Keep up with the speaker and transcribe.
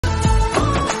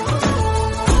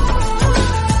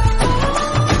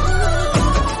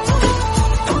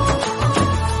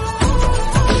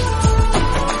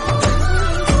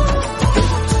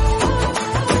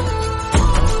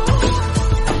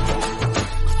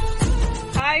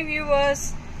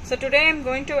viewers, so today I'm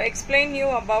going to explain you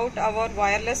about our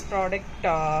wireless product.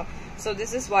 So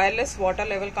this is wireless water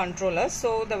level controller.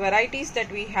 So the varieties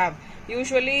that we have,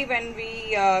 usually when we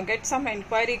get some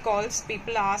inquiry calls,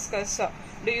 people ask us,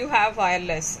 do you have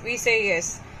wireless? We say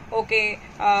yes. Okay,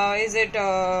 is it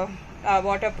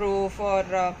waterproof, or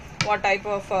what type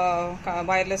of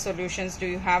wireless solutions do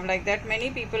you have, like that?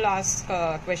 Many people ask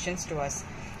questions to us.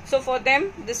 So for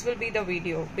them this will be the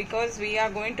video, because we are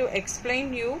going to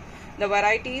explain you the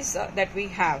varieties that we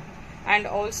have, and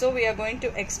also we are going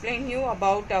to explain you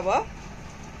about our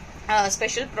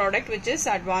special product, which is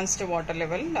advanced water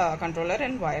level controller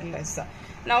and wireless.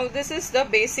 Now this is the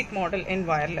basic model in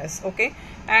wireless, okay,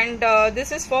 and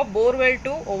this is for borewell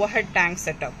to overhead tank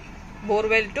setup.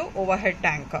 Borewell to overhead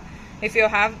tank. If you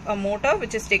have a motor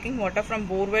which is taking water from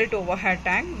borewell to overhead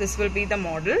tank, this will be the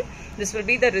model. This will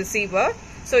be the receiver.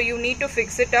 So you need to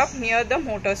fix it up near the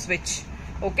motor switch,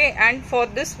 okay. And for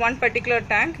this one particular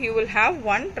tank, you will have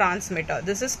one transmitter.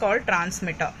 This is called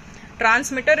transmitter.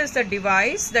 Transmitter is the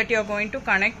device that you are going to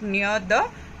connect near the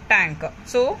tank.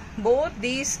 So both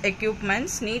these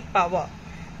equipments need power.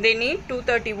 They need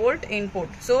 230 volt input.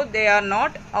 So they are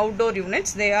not outdoor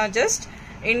units, they are just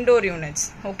indoor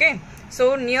units, okay.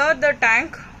 So near the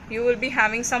tank you will be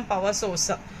having some power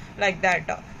source like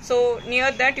that. So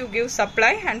near that you give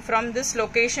supply, and from this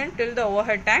location till the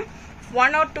overhead tank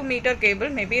 1 or 2 meter cable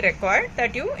may be required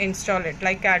that you install it,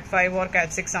 like Cat 5 or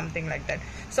Cat 6, something like that.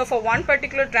 So for one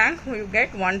particular tank you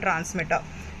get one transmitter.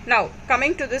 Now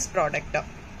coming to this product,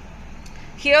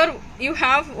 here you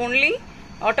have only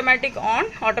automatic on,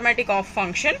 automatic off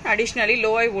function, additionally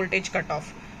low high voltage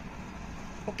cutoff,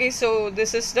 okay. So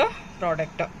this is the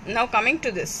product. Now coming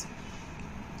to this,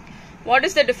 what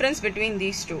is the difference between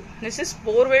these two? This is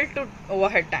borewell to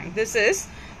overhead tank. This is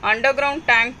underground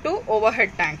tank to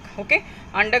overhead tank, okay.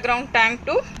 Underground tank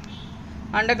to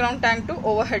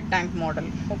overhead tank model,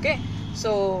 okay.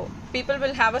 So people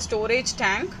will have a storage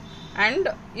tank, and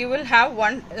you will have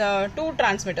two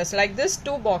transmitters like this,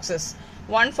 two boxes,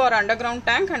 one for underground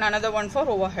tank and another one for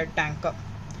overhead tank.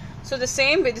 So the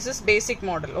same way, this is basic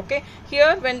model, okay.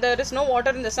 Here when there is no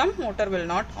water in the sump, motor will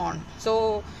not on.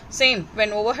 So same,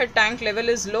 when overhead tank level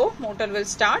is low, motor will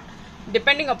start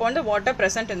depending upon the water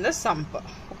present in the sump,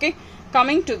 okay.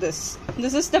 Coming to this,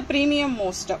 this is the premium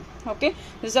most, okay.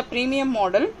 This is a premium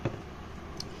model.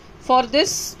 For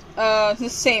this the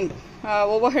same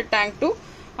overhead tank to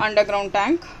underground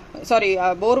tank, sorry,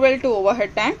 borewell to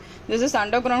overhead tank. This is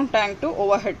underground tank to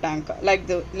overhead tank.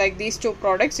 Like these two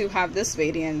products, you have this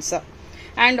variance,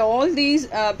 and all these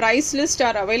price lists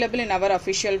are available in our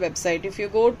official website. If you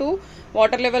go to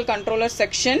water level controller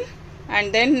section,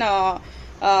 and then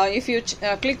if you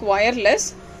click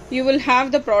wireless, you will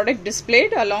have the product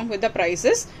displayed along with the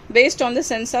prices based on the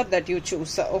sensor that you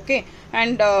choose, okay.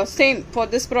 And same for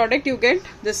this product, you get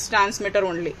this transmitter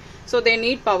only. So they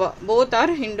need power. Both are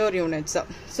indoor units.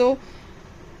 So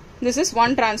this is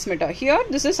one transmitter. Here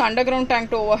this is underground tank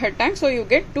to overhead tank, so you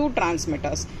get two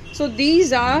transmitters. So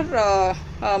these are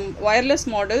wireless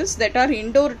models that are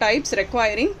indoor types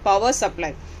requiring power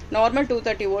supply, normal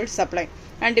 230 volt supply,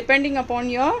 and depending upon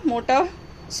your motor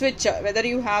switch, whether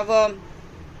you have a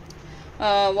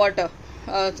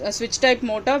switch type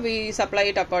motor, we supply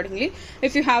it accordingly.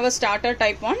 If you have a starter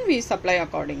type one, we supply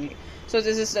accordingly. So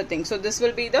this is the thing. So this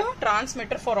will be the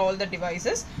transmitter for all the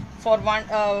devices. For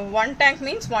one tank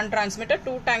means one transmitter,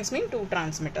 two tanks mean two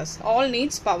transmitters. All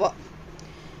needs power.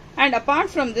 And apart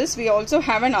from this, we also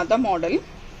have another model.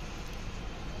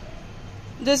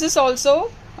 This is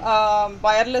also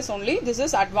wireless only. This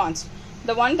is advanced.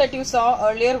 The one that you saw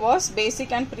earlier was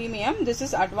basic and premium. This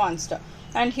is advanced.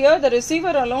 And here the receiver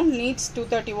alone needs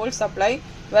 230 volt supply,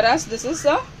 whereas this is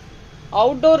a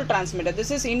outdoor transmitter.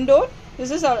 This is indoor,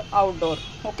 this is outdoor,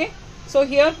 okay. So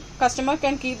here customer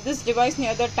can keep this device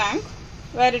near the tank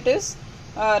where it is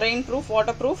rainproof,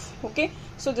 waterproof, okay.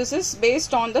 So this is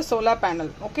based on the solar panel,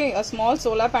 okay. A small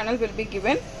solar panel will be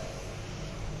given.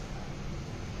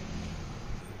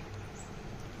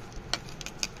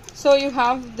 So you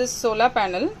have this solar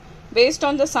panel. Based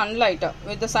on the sunlight,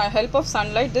 with the help of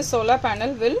sunlight, this solar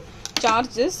panel will charge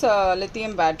this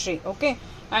lithium battery, okay.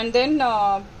 And then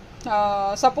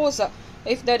suppose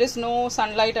if there is no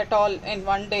sunlight at all in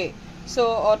one day, so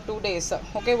or 2 days,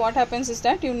 okay, what happens is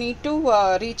that you need to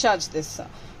recharge this.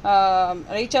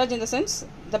 Recharge in the sense,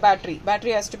 the battery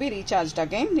has to be recharged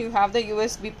again. You have the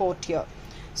USB port here.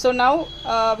 So now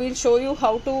we'll show you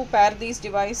how to pair these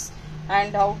device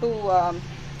and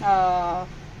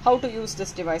how to use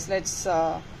this device. Let's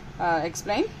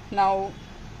explain. Now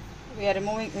we are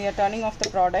turning off the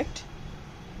product,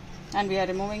 and we are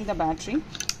removing the battery.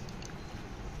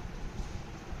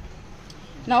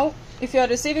 Now if you are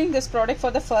receiving this product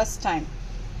for the first time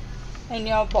in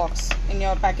your box, in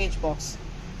your package box,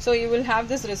 so you will have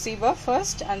this receiver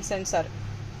first and sensor.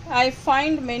 I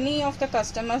find many of the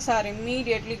customers are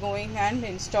immediately going and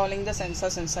installing the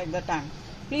sensors inside the tank.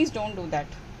 Please don't do that,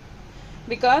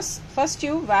 because first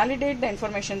you validate the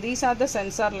information. These are the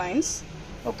sensor lines,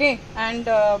 okay, and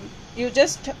you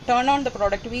just turn on the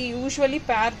product. We usually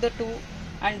pair the two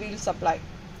and we'll supply.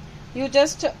 You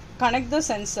just connect the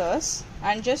sensors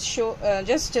and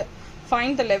just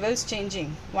find the levels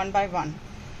changing one by one,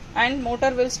 and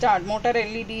motor will start. Motor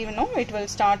LED, it will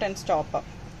start and stop.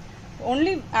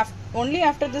 Only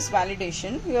after this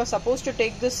validation you are supposed to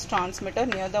take this transmitter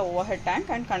near the overhead tank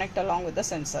and connect along with the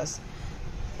sensors.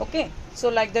 Okay, so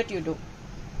like that you do.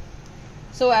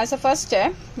 So as a first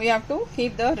step, we have to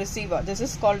heat the receiver. This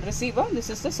is called receiver.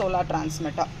 This is the solar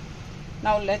transmitter.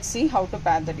 Now let's see how to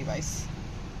pair the device.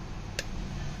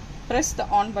 Press the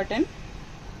on button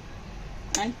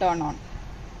and turn on.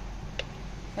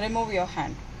 Remove your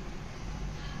hand,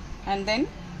 and then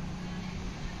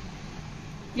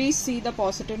please see the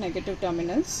positive negative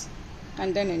terminals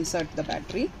and then insert the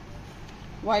battery.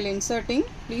 While inserting,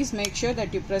 please make sure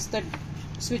that you press the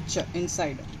switch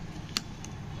inside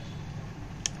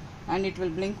and it will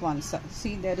blink once.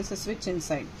 See, there is a switch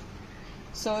inside.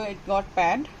 So it got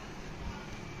paired.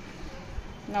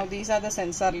 Now these are the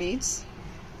sensor leads.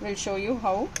 We'll show you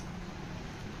how.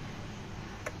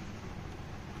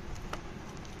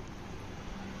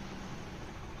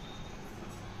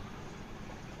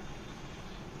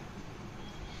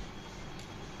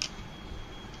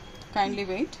 Kindly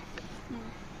wait.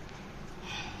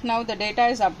 Now the data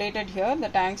is updated here. The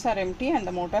tanks are empty and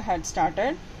the motor had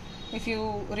started. If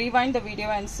you rewind the video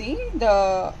and see,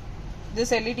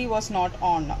 this LED was not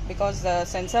on because the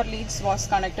sensor leads was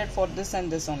connected for this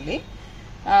and this only.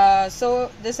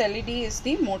 So this LED is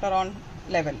the motor on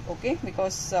level, okay,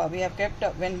 because we have kept,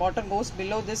 when water goes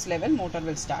below this level, motor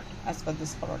will start as per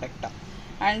this product.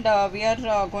 And we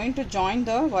are going to join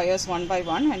the wires one by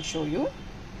one and show you.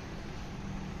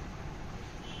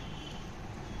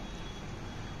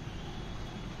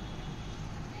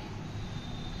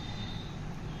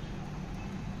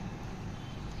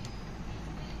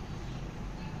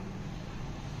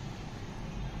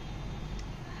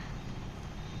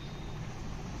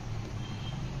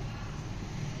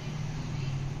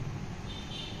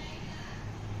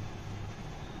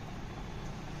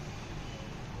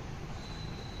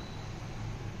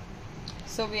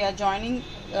 So we are joining,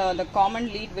 the common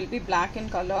lead will be black in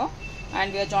color,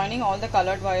 and we are joining all the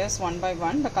colored wires one by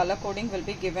one. The color coding will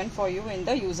be given for you in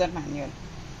the user manual.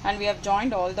 And we have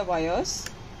joined all the wires.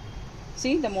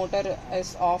 See, the motor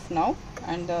is off now.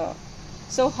 And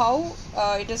so how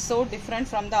it is so different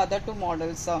from the other two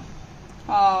models?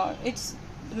 It's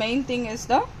the main thing is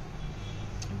the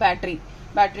battery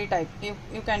type.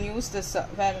 You can use this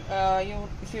where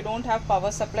if you don't have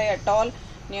power supply at all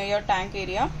near your tank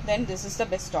area, then this is the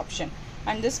best option.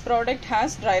 And this product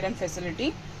has dry run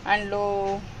facility and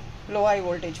low high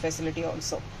voltage facility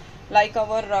also. Like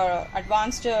our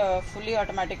advanced fully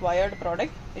automatic wired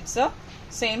product, it's a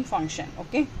same function.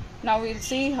 Okay, now we'll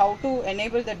see how to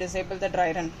enable the disable the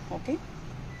dry run. Okay,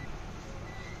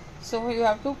 so you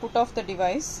have to put off the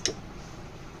device.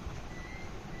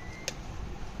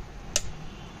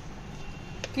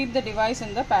 Keep the device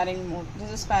in the pairing mode.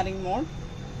 This is pairing mode.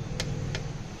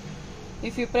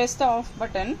 If you press the off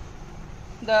button,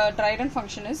 the dry run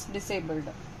function is disabled.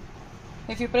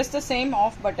 If you press the same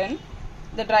off button,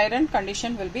 the dry run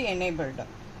condition will be enabled.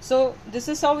 So this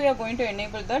is how we are going to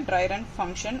enable the dry run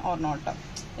function or not.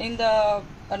 In the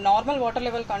normal water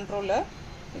level controller,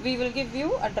 we will give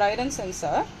you a dry run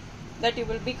sensor that you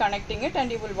will be connecting it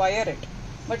and you will wire it.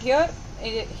 But here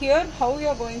how you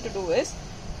are going to do is,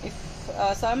 if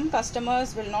some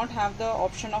customers will not have the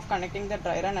option of connecting the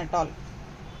dry run at all,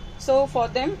 so for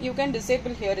them you can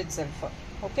disable here itself.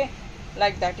 Okay,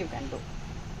 like that you can do,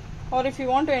 or if you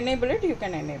want to enable it, you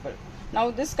can enable.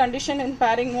 Now this condition in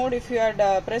pairing mode, if you had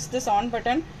pressed this on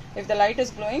button, if the light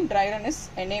is glowing, dry run is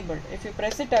enabled. If you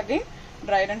press it again,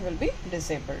 dry run will be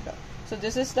disabled. So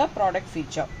this is the product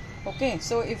feature. Okay,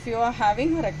 so if you are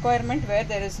having a requirement where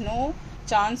there is no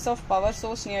chance of power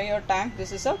source near your tank,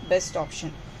 this is a best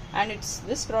option. And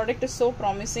this product is so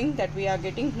promising that we are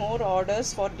getting more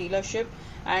orders for dealership,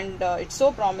 and it's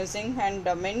so promising, and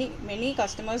many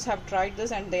customers have tried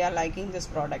this and they are liking this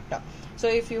product. So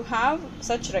if you have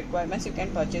such requirements, you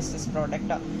can purchase this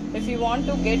product. If you want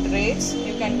to get rates,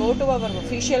 you can go to our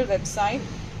official website.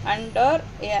 Under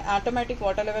automatic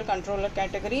water level controller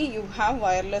category, you have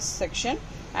wireless section,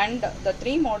 and the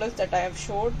three models that I have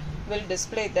showed will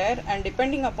display there, and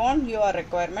depending upon your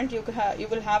requirement you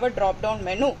will have a drop down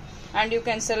menu and you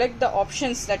can select the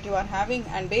options that you are having,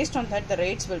 and based on that the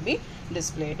rates will be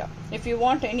displayed. If you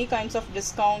want any kinds of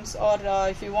discounts or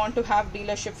if you want to have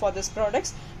dealership for these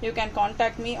products, you can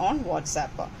contact me on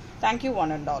WhatsApp. Thank you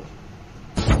one and all.